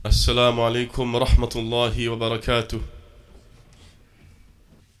السلام عليكم ورحمة الله وبركاته.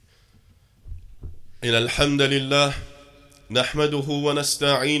 إن الحمد لله نحمده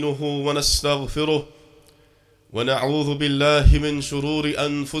ونستعينه ونستغفره ونعوذ بالله من شرور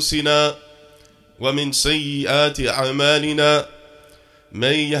أنفسنا ومن سيئات أعمالنا.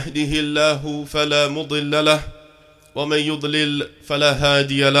 من يهده الله فلا مضل له ومن يضلل فلا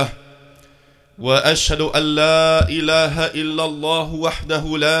هادي له. وأشهد أن لا إله إلا الله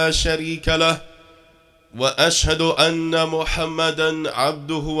وحده لا شريك له وأشهد أن محمدا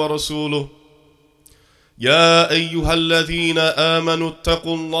عبده ورسوله. يا أيها الذين آمنوا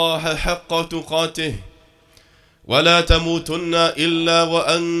اتقوا الله حق تقاته ولا تموتن إلا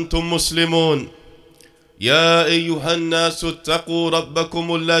وأنتم مسلمون. يا أيها الناس اتقوا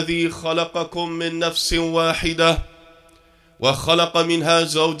ربكم الذي خلقكم من نفس واحدة وخلق منها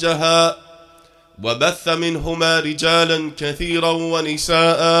زوجها وبث منهما رجالا كثيرا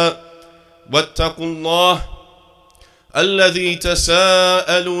ونساء واتقوا الله الذي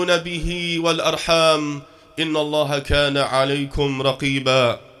تساءلون به والأرحام إن الله كان عليكم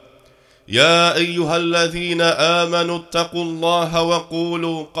رقيبا. يا أيها الذين آمنوا اتقوا الله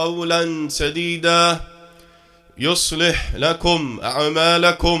وقولوا قولا سديدا يصلح لكم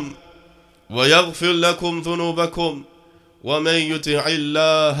أعمالكم ويغفر لكم ذنوبكم ومن يطع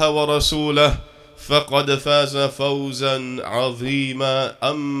الله ورسوله فقد فاز فوزا عظيما.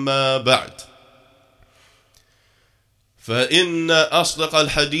 أما بعد، فإن أصدق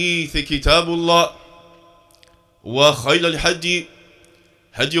الحديث كتاب الله وخير الهدي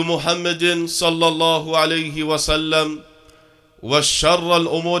هدي محمد صلى الله عليه وسلم وشر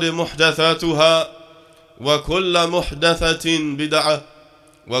الأمور محدثاتها وكل محدثة بدعة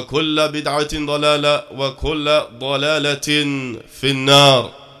وكل بدعة ضلالة وكل ضلالة في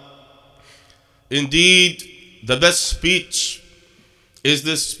النار. Indeed, the best speech is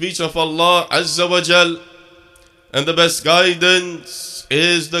the speech of Allah Azza wa Jal, and the best guidance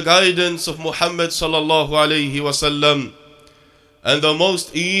is the guidance of Muhammad sallallahu alayhi wasallam. And the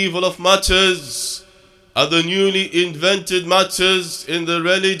most evil of matters are the newly invented matters in the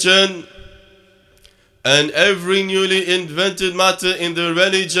religion, and every newly invented matter in the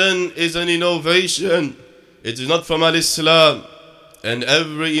religion is an innovation. It is not from Al-Islam. And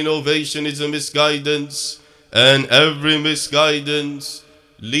every innovation is a misguidance, and every misguidance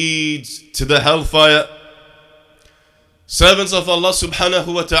leads to the hellfire. Servants of Allah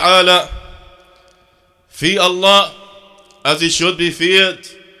subhanahu wa ta'ala, fear Allah as He should be feared.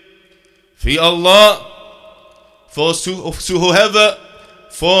 Fear Allah, for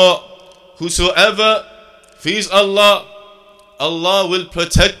whosoever fears Allah, Allah will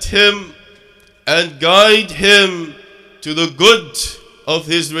protect him and guide him to the good of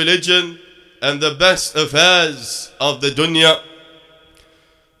his religion and the best affairs of the dunya.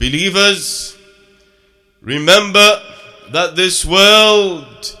 Believers, remember that this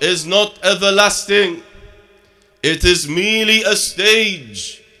world is not everlasting. It is merely a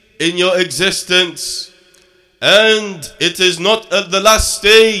stage in your existence, and it is not at the last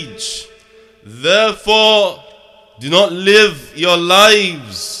stage. Therefore, do not live your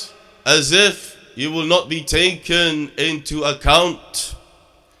lives as if you will not be taken into account,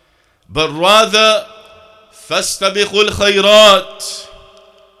 but rather فاستبقوا الخيرات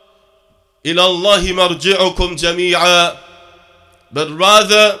إلى الله مرجعكم جميعا. But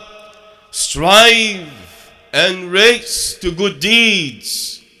rather strive and race to good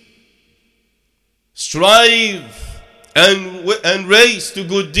deeds. Strive and race to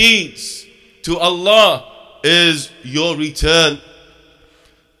good deeds. To Allah is your return.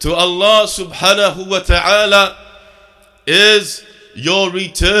 To Allah subhanahu wa ta'ala is your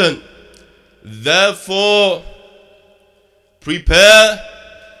return. Therefore, prepare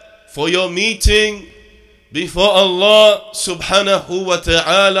for your meeting before Allah subhanahu wa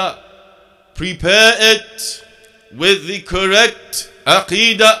ta'ala. Prepare it with the correct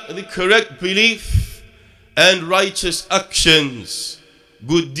aqeedah, the correct belief and righteous actions,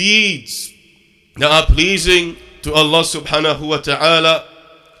 good deeds that are pleasing to Allah subhanahu wa ta'ala.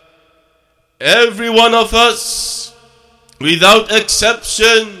 Every one of us, without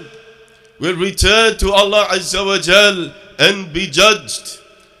exception, will return to Allah Azza wa Jal and be judged.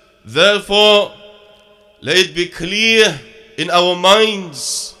 Therefore, let it be clear in our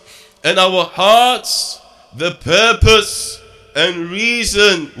minds and our hearts the purpose and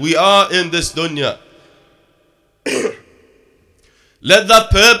reason we are in this dunya. Let that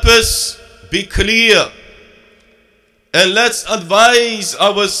purpose be clear, and let's advise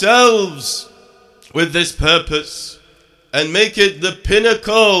ourselves with this purpose and make it the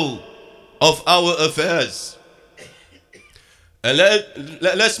pinnacle of our affairs. And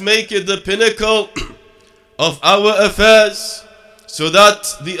let's make it the pinnacle of our affairs, so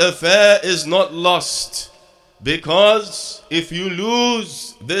that the affair is not lost. Because if you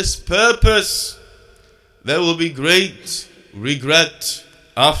lose this purpose, there will be great regret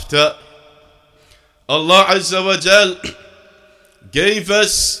after. Allah Azza wa Jal gave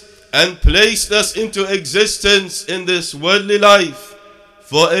us and placed us into existence in this worldly life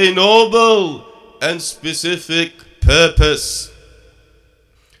for a noble and specific purpose.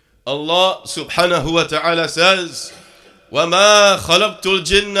 Allah subhanahu wa ta'ala says, وَمَا خَلَقْتُ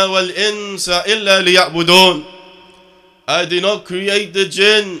الْجِنَّ وَالْإِنسَ إِلَّا لِيَعْبُدُونَ. I did not create the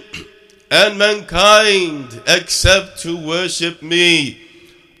jinn and mankind except to worship me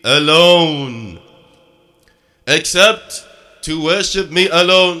alone. Except to worship me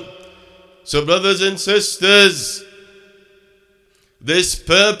alone. So brothers and sisters, this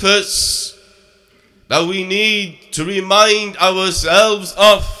purpose that we need to remind ourselves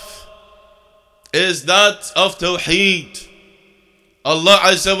of is that of Tawheed. Allah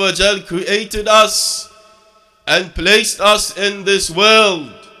Azza wa Jal created us and placed us in this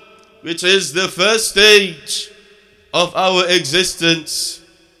world, which is the first stage of our existence,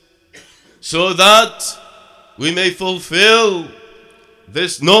 so that we may fulfill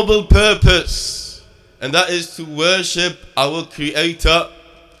this noble purpose, and that is to worship our Creator,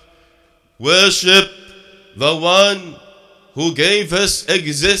 worship the one who gave us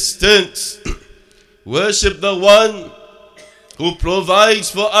existence, worship the one who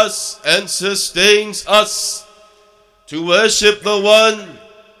provides for us and sustains us, to worship the one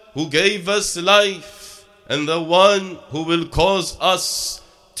who gave us life and the one who will cause us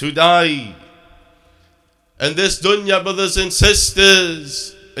to die. And this dunya, brothers and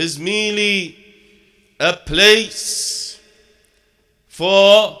sisters, is merely a place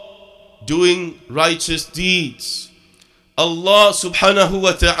for doing righteous deeds. Allah subhanahu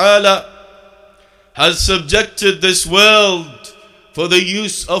wa ta'ala has subjected this world for the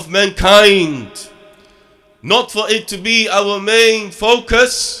use of mankind, not for it to be our main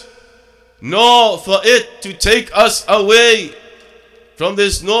focus, nor for it to take us away from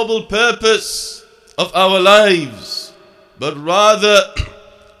this noble purpose of our lives, but rather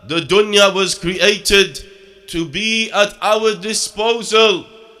the dunya was created to be at our disposal,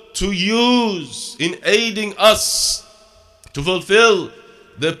 to use in aiding us to fulfill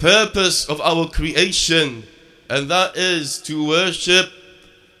the purpose of our creation, and that is to worship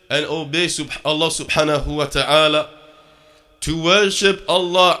and obey Allah subhanahu wa ta'ala, to worship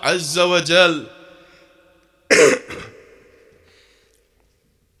Allah Azza wa Jal.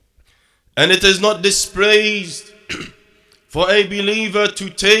 And it is not dispraised for a believer to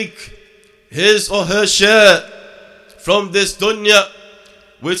take his or her share from this dunya,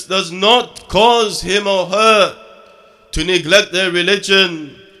 which does not cause him or her to neglect their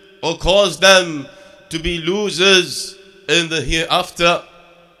religion or cause them to be losers in the hereafter.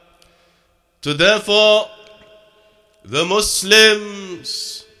 So therefore, the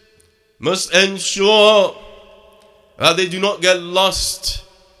Muslims must ensure that they do not get lost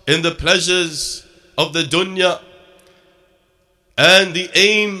in the pleasures of the dunya and the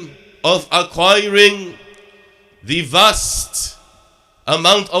aim of acquiring the vast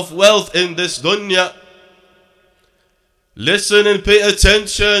amount of wealth in this dunya. Listen and pay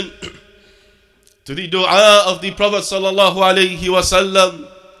attention to the dua of the Prophet sallallahu alaihi wasallam,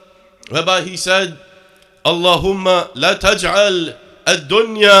 whereby he said, Allahumma la taj'al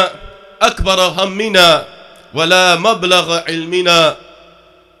ad-dunya akbara hammina wa la mablagha ilmina.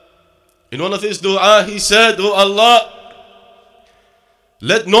 In one of his dua he said, O Allah,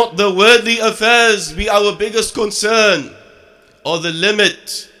 let not the worldly affairs be our biggest concern, or the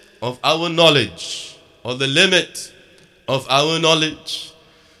limit of our knowledge, or the limit of our knowledge.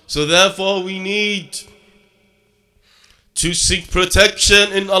 So therefore we need to seek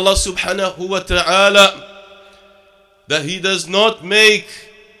protection in Allah subhanahu wa ta'ala, that He does not make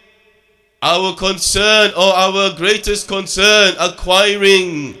our concern or our greatest concern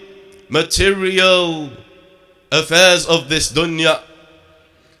acquiring material affairs of this dunya,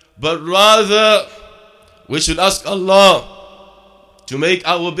 but rather we should ask Allah to make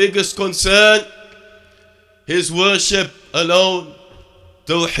our biggest concern His worship alone,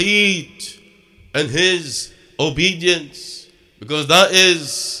 Tawheed, and His obedience, because that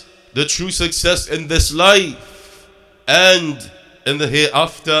is the true success in this life and in the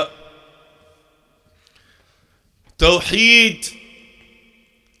hereafter. Tawheed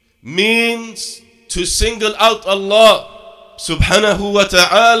means to single out Allah subhanahu wa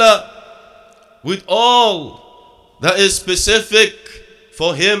ta'ala with all that is specific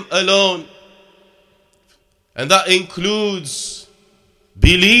for Him alone, and that includes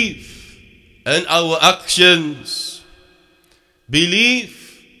belief and our actions.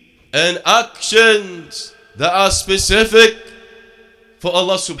 Belief and actions that are specific for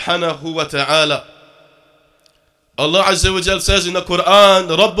Allah subhanahu wa ta'ala. Allah Azza wa Jal says in the Quran,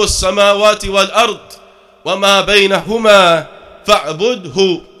 رَبُّ السَّمَاوَاتِ وَالْأَرْضِ وَمَا بَيْنَهُمَا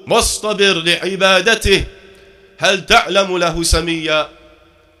فَاعْبُدْهُ وَاصْطَبِرْ لِعِبَادَتِهِ هَلْ تَعْلَمُ لَهُ سَمِيًّا.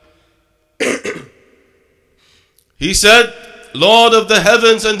 He said, Lord of the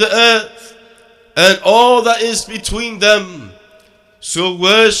heavens and the earth, and all that is between them, so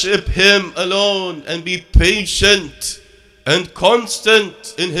worship Him alone and be patient and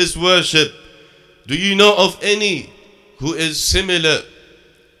constant in His worship. Do you know of any who is similar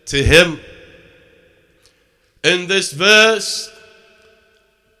to Him? In this verse,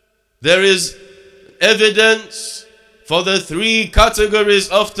 there is evidence for the three categories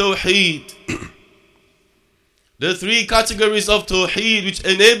of Tawheed. The three categories of Tawheed which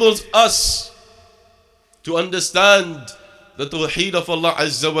enables us to understand the Tawheed of Allah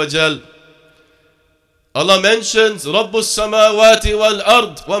Azza wa Jal. Allah mentions رَبُّ السَّمَاوَاتِ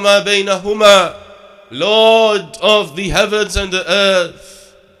وَالْأَرْضِ وَمَا بَيْنَهُمَا, Lord of the heavens and the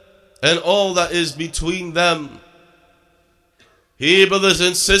earth and all that is between them. Here, brothers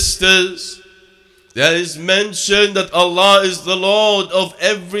and sisters, there is mentioned that Allah is the Lord of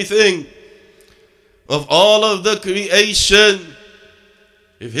everything, of all of the creation.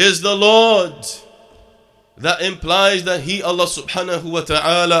 If He is the Lord, that implies that He, Allah subhanahu wa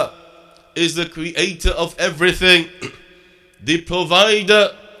ta'ala, is the creator of everything, the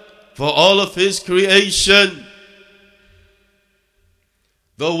provider for all of His creation,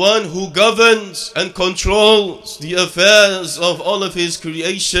 the one who governs and controls the affairs of all of His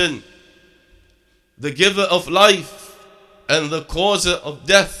creation, the giver of life and the causer of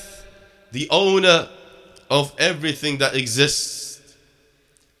death, the owner of everything that exists.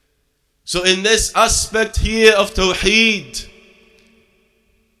 So in this aspect here of Tawheed,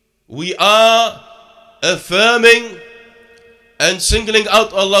 we are affirming and singling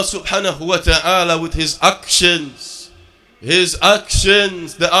out Allah subhanahu wa ta'ala with His actions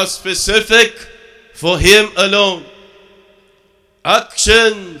that are specific for Him alone.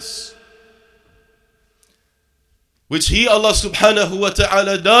 Actions which He, Allah subhanahu wa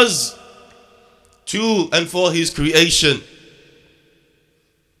ta'ala, does to and for His creation.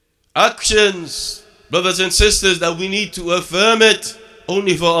 Actions, brothers and sisters, that we need to affirm it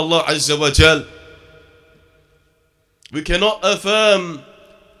only for Allah Azza wa Jal. We cannot affirm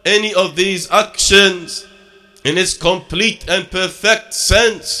any of these actions in its complete and perfect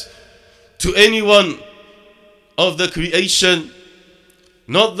sense to anyone of the creation.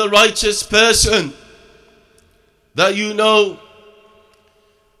 Not the righteous person that you know,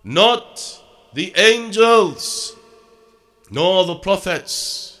 not the angels, nor the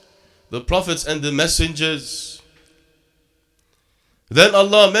prophets and the messengers. Then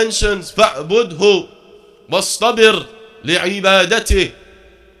Allah mentions فَاعْبُدْهُ وَاصْطَبِرْ لِعِبَادَتِهِ.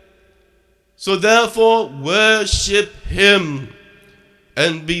 So therefore worship Him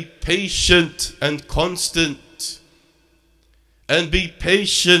and be patient and constant. And be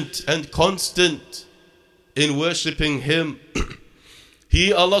patient and constant in worshipping Him.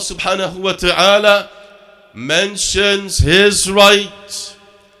 He, Allah subhanahu wa ta'ala, mentions His right.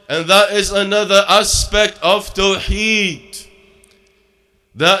 And that is another aspect of Tawheed,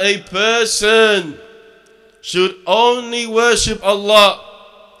 that a person should only worship Allah,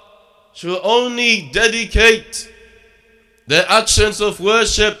 should only dedicate their actions of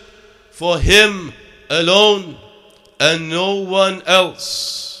worship for Him alone and no one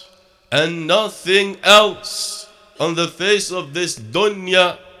else, and nothing else on the face of this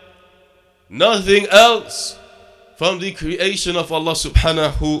dunya, nothing else from the creation of Allah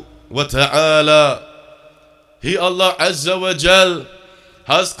subhanahu wa ta'ala. He, Allah Azza wa Jal,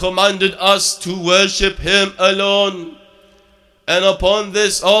 has commanded us to worship Him alone. And upon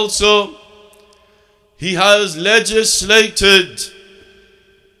this also, He has legislated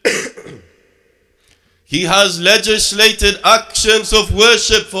He has legislated actions of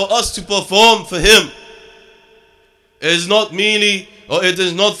worship for us to perform for Him. It is not merely, or it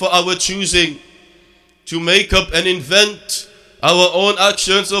is not for our choosing to make up and invent our own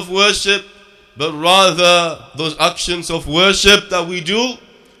actions of worship, but rather those actions of worship that we do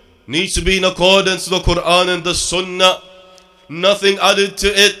need to be in accordance with the Quran and the Sunnah. Nothing added to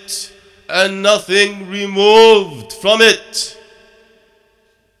it and nothing removed from it.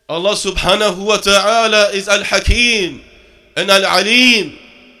 Allah subhanahu wa ta'ala is Al-Hakim and Al-Alim.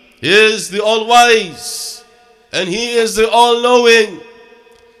 He is the All-Wise and He is the All-Knowing.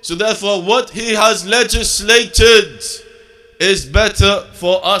 So therefore what He has legislated is better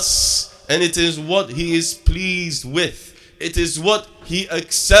for us, and it is what He is pleased with. It is what He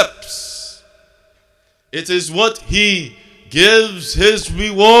accepts. It is what He gives His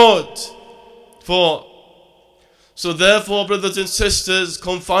reward for. So therefore, brothers and sisters,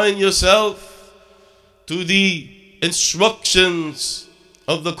 confine yourself to the instructions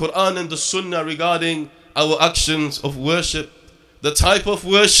of the Quran and the Sunnah regarding our actions of worship, the type of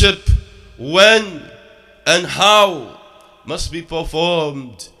worship, when and how must be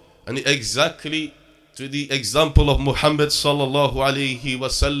performed, and exactly to the example of Muhammad sallallahu alaihi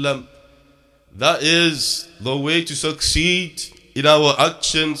wasallam. That is the way to succeed in our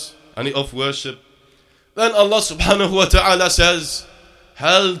actions and of worship. Then Allah subhanahu wa ta'ala says,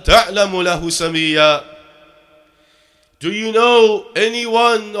 هَلْ تَعْلَمُ لَهُ سَمِيًّا? Do you know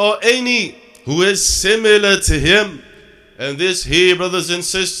anyone or any who is similar to him? And this here, brothers and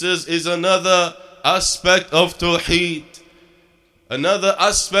sisters, is another aspect of Tawheed. Another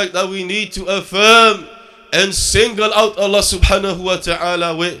aspect that we need to affirm and single out Allah subhanahu wa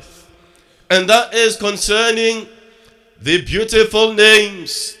ta'ala with. And that is concerning the beautiful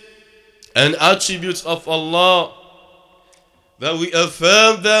names and attributes of Allah, that we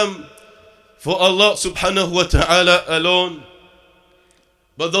affirm them for Allah subhanahu wa ta'ala alone.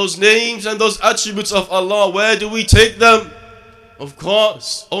 But those names and those attributes of Allah, where do we take them? Of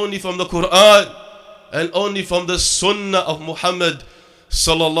course, only from the Quran and only from the Sunnah of Muhammad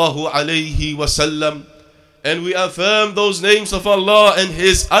sallallahu alayhi wasallam. And we affirm those names of Allah and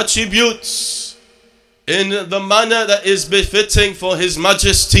His attributes in the manner that is befitting for His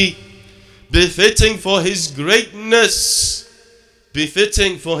majesty, befitting for His greatness,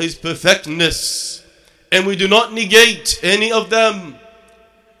 befitting for His perfectness. And we do not negate any of them,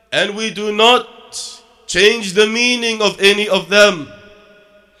 and we do not change the meaning of any of them.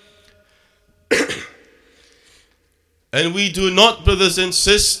 And we do not, brothers and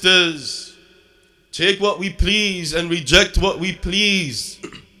sisters, take what we please and reject what we please.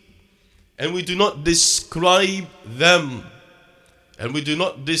 And we do not describe them. And we do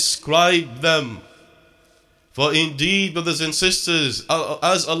not describe them. For indeed, brothers and sisters,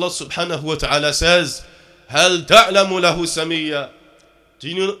 as Allah subhanahu wa ta'ala says, هَلْ تَعْلَمُ لَهُ سَمِيًّا?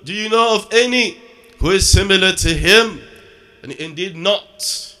 Do you know of any who is similar to him? And indeed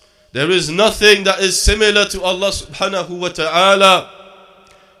not. There is nothing that is similar to Allah subhanahu wa ta'ala.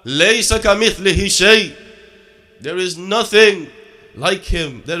 لَيْسَ كَمِثْلِهِ شَيْءٍ. There is nothing like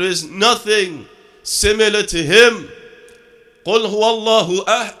Him. There is nothing similar to Him. قُلْ هُوَ اللَّهُ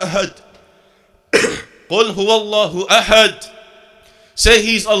أَحَدٌ. قُلْ هُوَ اللَّهُ أَحَدٌ. Say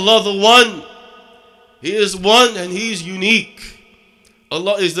He's Allah the One. He is one and He is unique.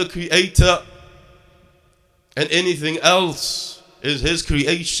 Allah is the Creator, and anything else is His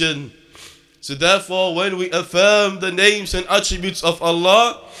creation. So therefore, when we affirm the names and attributes of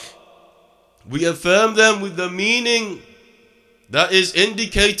Allah, we affirm them with the meaning that is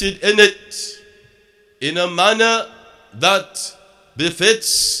indicated in it, in a manner that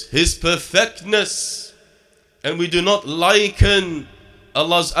befits His perfectness. And we do not liken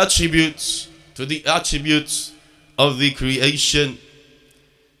Allah's attributes to the attributes of the creation.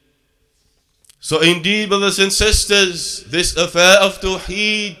 So indeed, brothers and sisters, this affair of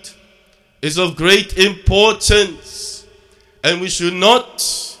Tawheed is of great importance, and we should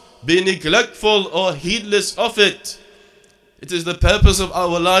not be neglectful or heedless of it. It is the purpose of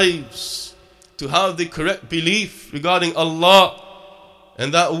our lives to have the correct belief regarding Allah,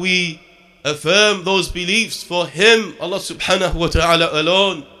 and that we affirm those beliefs for Him, Allah subhanahu wa ta'ala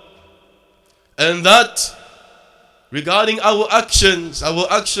alone. And that regarding our actions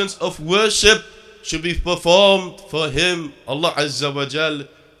of worship should be performed for Him, Allah Azza wa Jal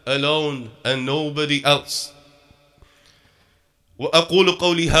alone, and nobody else. وأقول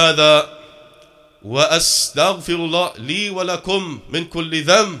قولي هذا وأستغفر الله لي ولكم من كل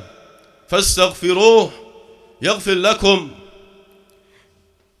ذنب فاستغفروه يغفر لكم.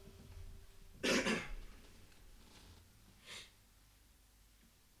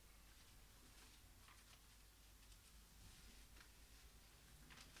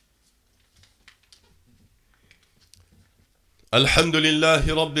 الحمد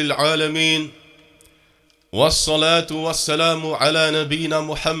لله رب العالمين، والصلاة والسلام على نبينا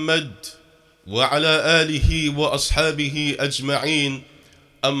محمد وعلى آله وأصحابه أجمعين.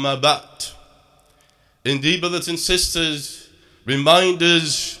 أما بعد. Indeed, brothers and sisters,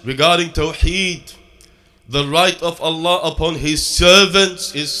 reminders regarding Tawheed, the right of Allah upon His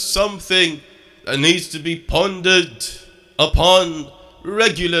servants, is something that needs to be pondered upon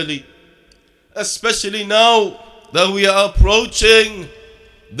regularly, especially now that we are approaching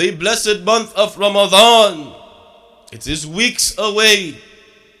the blessed month of Ramadan. It is weeks away.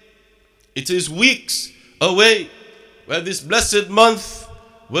 It is weeks away where this blessed month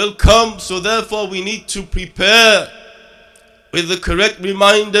will come. So therefore we need to prepare with the correct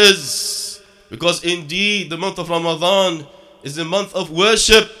reminders, because indeed the month of Ramadan is a month of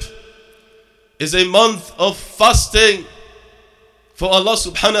worship, is a month of fasting for Allah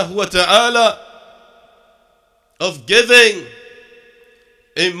subhanahu wa ta'ala, of giving,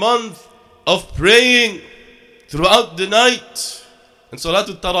 a month of praying throughout the night, and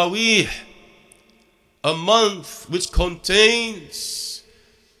Salatul Taraweeh, a month which contains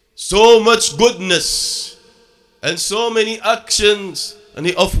so much goodness and so many actions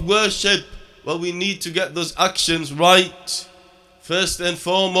of worship. Well, we need to get those actions right. First and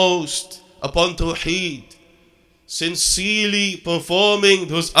foremost, upon Tawheed, sincerely performing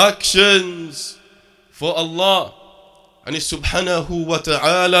those actions for Allah and subhanahu wa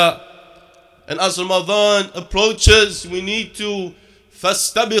ta'ala. And as Ramadan approaches, we need to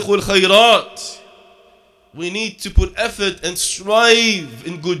fastabiqul khayrat. We need to put effort and strive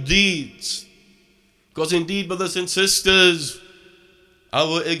in good deeds. Because indeed, brothers and sisters,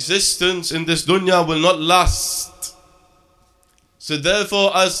 our existence in this dunya will not last. So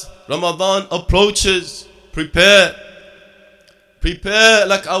therefore, as Ramadan approaches, prepare. Prepare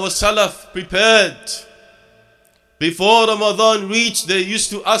like our Salaf prepared. Before Ramadan reached, they used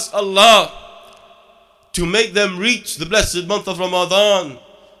to ask Allah to make them reach the blessed month of Ramadan,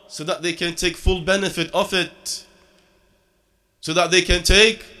 so that they can take full benefit of it. So that they can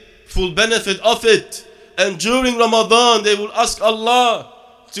take full benefit of it. And during Ramadan, they will ask Allah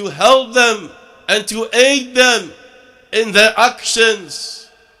to help them and to aid them in their actions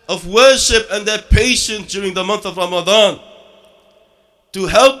of worship and their patience during the month of Ramadan. To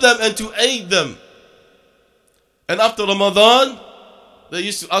help them and to aid them. And after Ramadan, they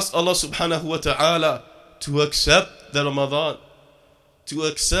used to ask Allah subhanahu wa ta'ala to accept the Ramadan, to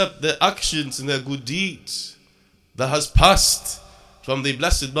accept their actions and their good deeds that has passed from the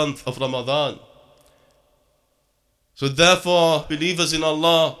blessed month of Ramadan. So therefore, believers in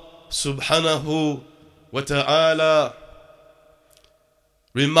Allah subhanahu wa ta'ala,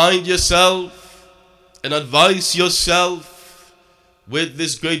 remind yourself and advise yourself with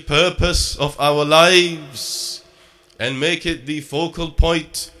this great purpose of our lives, and make it the focal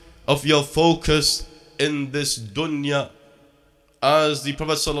point of your focus in this dunya. As the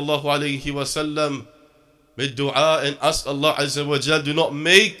Prophet sallallahu alaihi wasallam made dua and asked Allah Azza wa Jal, do not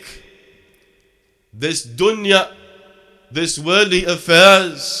make this dunya, this worldly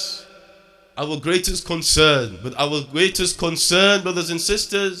affairs, our greatest concern. But our greatest concern, brothers and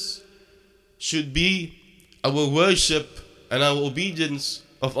sisters, should be our worship and our obedience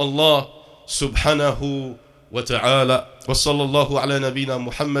of Allah subhanahu wa ta'ala. Wa sallallahu ala nabina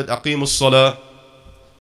Muhammad. Aqimus salah.